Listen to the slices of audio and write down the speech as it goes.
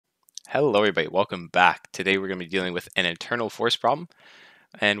Hello everybody, welcome back. Today we're going to be dealing with an internal force problem,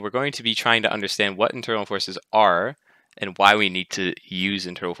 and we're going to be trying to understand what internal forces are and why we need to use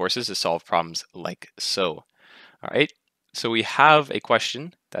internal forces to solve problems like so. All right, so we have a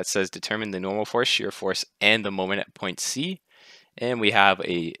question that says determine the normal force, shear force, and the moment at point C, and we have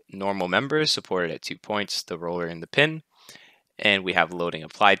a normal member supported at 2 points, the roller and the pin, and we have loading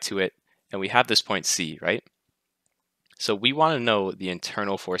applied to it, and we have this point C, right? So we want to know the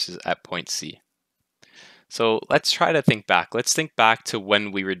internal forces at point C. So let's try to think back. Let's think back to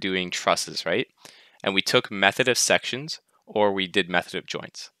when we were doing trusses, right? And we took method of sections or we did method of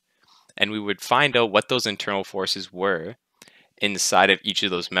joints. And we would find out what those internal forces were inside of each of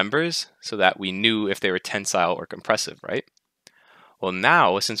those members so that we knew if they were tensile or compressive, right? Well,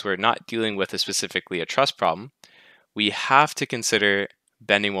 now, since we're not dealing with specifically a truss problem, we have to consider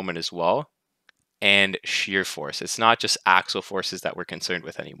bending moment as well and shear force. It's not just axial forces that we're concerned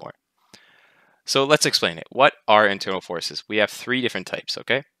with anymore. So let's explain it. What are internal forces? We have 3 different types,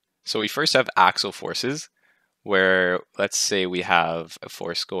 okay? So we first have axial forces, where let's say we have a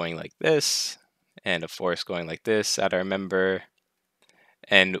force going like this and a force going like this at our member.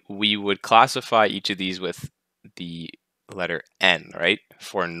 And we would classify each of these with the letter N, right?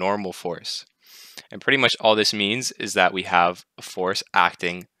 For normal force. And pretty much all this means is that we have a force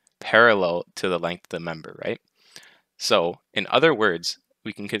acting parallel to the length of the member, right? So in other words,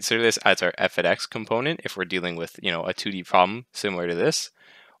 we can consider this as our f at x component if we're dealing with, a 2D problem similar to this,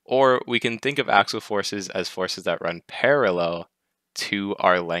 or we can think of axial forces as forces that run parallel to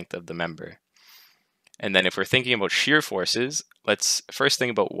our length of the member. And then if we're thinking about shear forces, let's first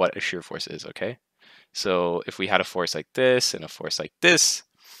think about what a shear force is, okay? So if we had a force like this and a force like this,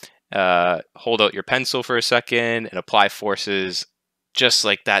 hold out your pencil for a second and apply forces just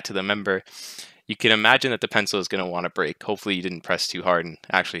like that to the member, you can imagine that the pencil is going to want to break. Hopefully you didn't press too hard and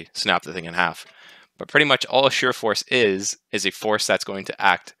actually snap the thing in half. But pretty much all a shear force is a force that's going to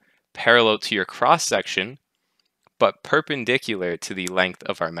act parallel to your cross section, but perpendicular to the length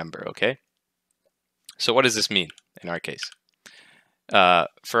of our member, okay? So what does this mean in our case?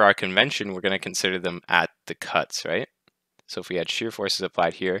 For our convention, we're going to consider them at the cuts, right? So if we had shear forces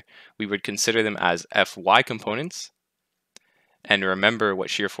applied here, we would consider them as Fy components. And remember what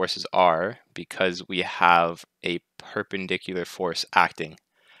shear forces are because we have a perpendicular force acting.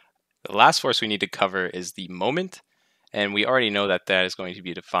 The last force we need to cover is the moment, and we already know that that is going to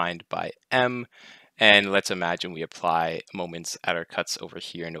be defined by m. And let's imagine we apply moments at our cuts over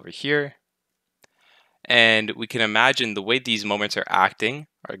here and over here. And we can imagine the way these moments are acting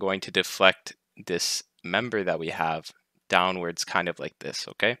are going to deflect this member that we have downwards, kind of like this,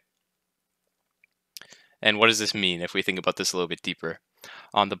 okay? And what does this mean if we think about this a little bit deeper?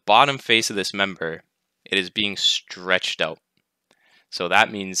 On the bottom face of this member, it is being stretched out. So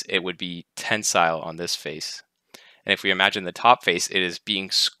that means it would be tensile on this face. And if we imagine the top face, it is being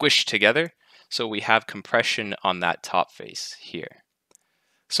squished together. So we have compression on that top face here.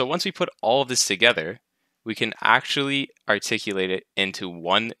 So once we put all of this together, we can actually articulate it into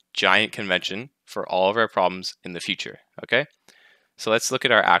one giant convention for all of our problems in the future, okay? So let's look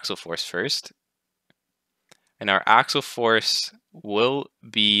at our axial force first. And our axial force will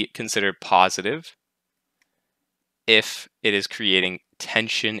be considered positive if it is creating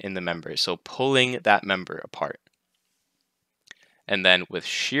tension in the member, so pulling that member apart. And then with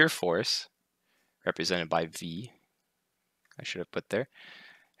shear force, represented by V, I should have put there,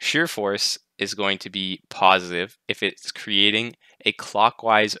 shear force is going to be positive if it's creating a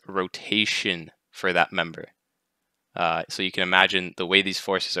clockwise rotation for that member. So you can imagine the way these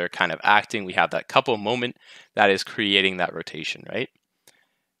forces are kind of acting. We have that couple moment that is creating that rotation, right?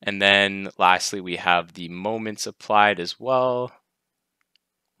 And then lastly, we have the moments applied as well,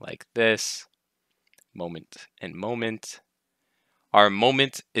 like this, moment and moment. Our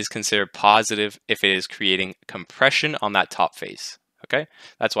moment is considered positive if it is creating compression on that top face, okay?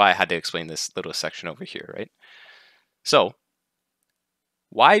 That's why I had to explain this little section over here, right? So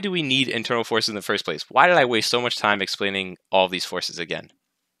why do we need internal forces in the first place? Why did I waste so much time explaining all of these forces again?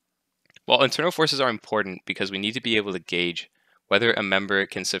 Well, internal forces are important because we need to be able to gauge whether a member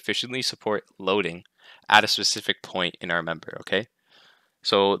can sufficiently support loading at a specific point in our member, okay?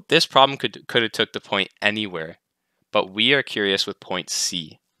 So this problem could have took the point anywhere, but we are curious with point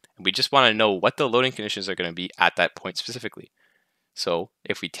C. And we just want to know what the loading conditions are going to be at that point specifically. So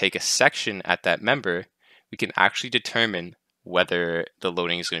if we take a section at that member, we can actually determine whether the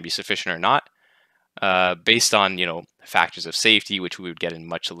loading is going to be sufficient or not, based on factors of safety, which we would get in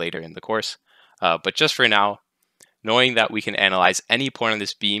much later in the course. But just for now, Knowing that we can analyze any point on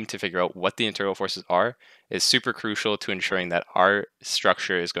this beam to figure out what the internal forces are is super crucial to ensuring that our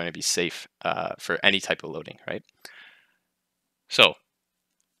structure is going to be safe for any type of loading, right? So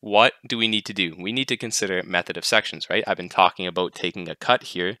what do we need to do? We need to consider method of sections, right? I've been talking about taking a cut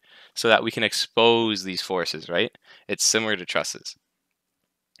here so that we can expose these forces, right? It's similar to trusses.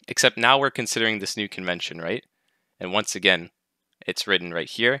 Except now we're considering this new convention, right? And once again, it's written right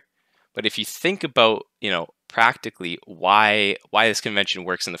here. But if you think about, practically why this convention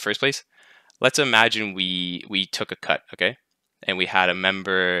works in the first place, let's imagine we took a cut, okay? And we had a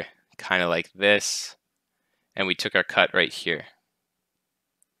member kind of like this, and we took our cut right here.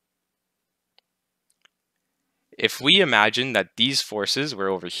 If we imagine that these forces were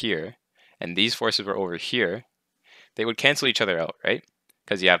over here and these forces were over here, they would cancel each other out, right?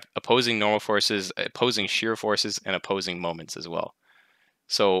 Because you have opposing normal forces, opposing shear forces, and opposing moments as well.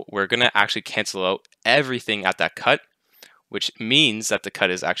 So we're going to actually cancel out everything at that cut, which means that the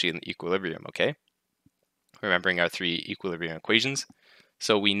cut is actually in equilibrium, okay? Remembering our three equilibrium equations.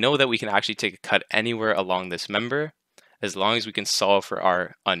 So we know that we can actually take a cut anywhere along this member as long as we can solve for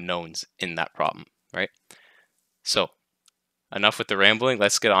our unknowns in that problem, right? So enough with the rambling,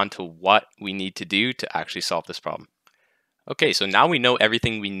 let's get on to what we need to do to actually solve this problem. Okay, so now we know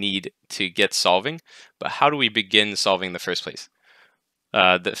everything we need to get solving, but how do we begin solving in the first place?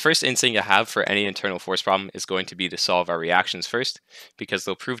 The first instinct you have for any internal force problem is going to be to solve our reactions first, because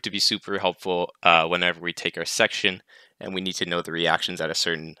they'll prove to be super helpful whenever we take our section and we need to know the reactions at a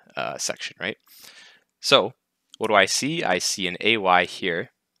certain section, right? So what do I see? I see an AY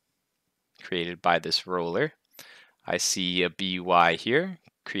here created by this roller. I see a BY here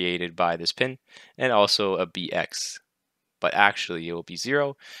created by this pin, and also a BX. But actually it will be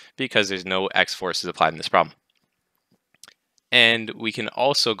 0 because there's no X forces applied in this problem. And we can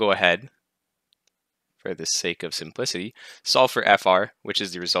also go ahead, for the sake of simplicity, solve for FR, which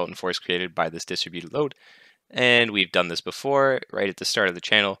is the resultant force created by this distributed load. And we've done this before, right at the start of the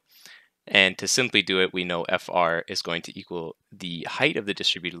channel. And to simply do it, we know FR is going to equal the height of the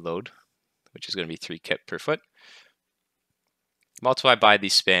distributed load, which is going to be 3 kip per foot, multiplied by the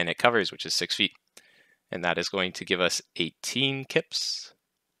span it covers, which is 6 feet. And that is going to give us 18 kips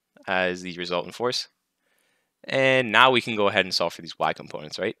as the resultant force. And now we can go ahead and solve for these y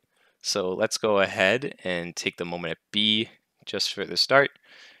components, right? So let's go ahead and take the moment at B just for the start.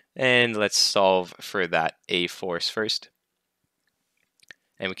 And let's solve for that A force first.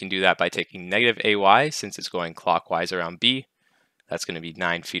 And we can do that by taking negative AY, since it's going clockwise around B. That's going to be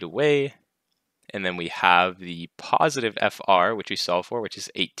 9 feet away. And then we have the positive FR, which we solve for, which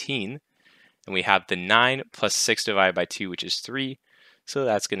is 18. And we have the 9 plus 6 divided by 2, which is 3. So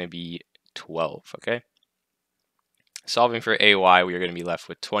that's going to be 12, okay? Solving for AY, we are going to be left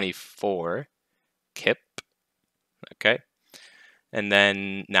with 24 kip, okay? And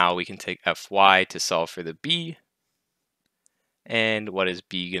then now we can take FY to solve for the B. And what is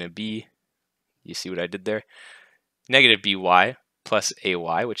B going to be? You see what I did there? Negative BY plus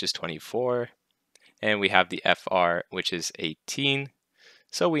AY, which is 24. And we have the FR, which is 18.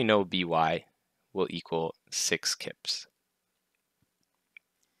 So we know BY will equal 6 kips.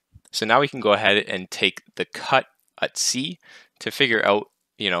 So now we can go ahead and take the cut at C to figure out,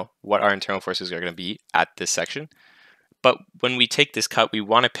 what our internal forces are going to be at this section. But when we take this cut, we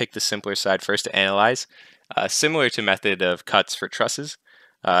want to pick the simpler side first to analyze. Similar to method of cuts for trusses,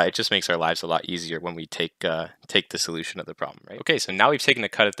 it just makes our lives a lot easier when we take the solution of the problem, right? Okay, so now we've taken a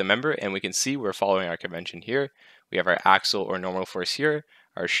cut at the member, and we can see we're following our convention here. We have our axial or normal force here,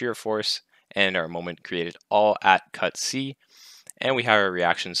 our shear force, and our moment created all at cut C, and we have our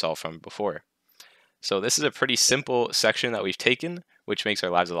reaction solved from before. So this is a pretty simple section that we've taken, which makes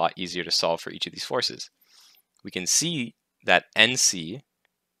our lives a lot easier to solve for each of these forces. We can see that NC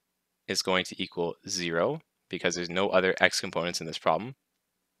is going to equal 0 because there's no other X components in this problem.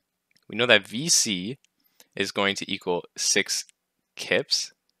 We know that VC is going to equal 6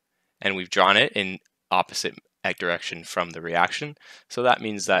 kips, and we've drawn it in opposite direction from the reaction. So that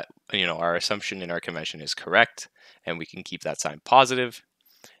means that, our assumption in our convention is correct, and we can keep that sign positive.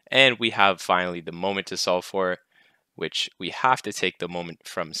 And we have finally the moment to solve for, which we have to take the moment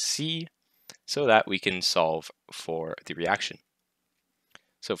from C so that we can solve for the reaction.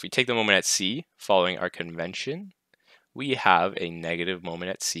 So if we take the moment at C, following our convention, we have a negative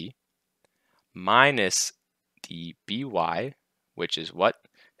moment at C minus the BY, which is what?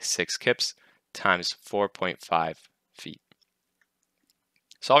 6 kips times 4.5 feet.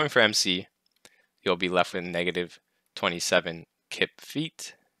 Solving for MC, you'll be left with negative 27 kip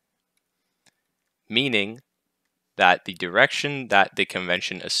feet, meaning that the direction that the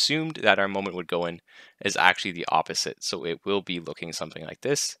convention assumed that our moment would go in is actually the opposite. So it will be looking something like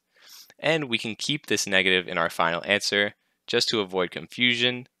this. And we can keep this negative in our final answer just to avoid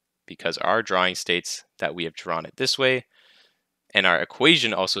confusion, because our drawing states that we have drawn it this way, and our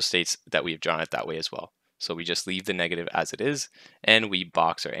equation also states that we have drawn it that way as well. So we just leave the negative as it is, and we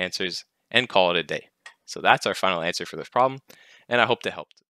box our answers and call it a day. So that's our final answer for this problem, and I hope that helped.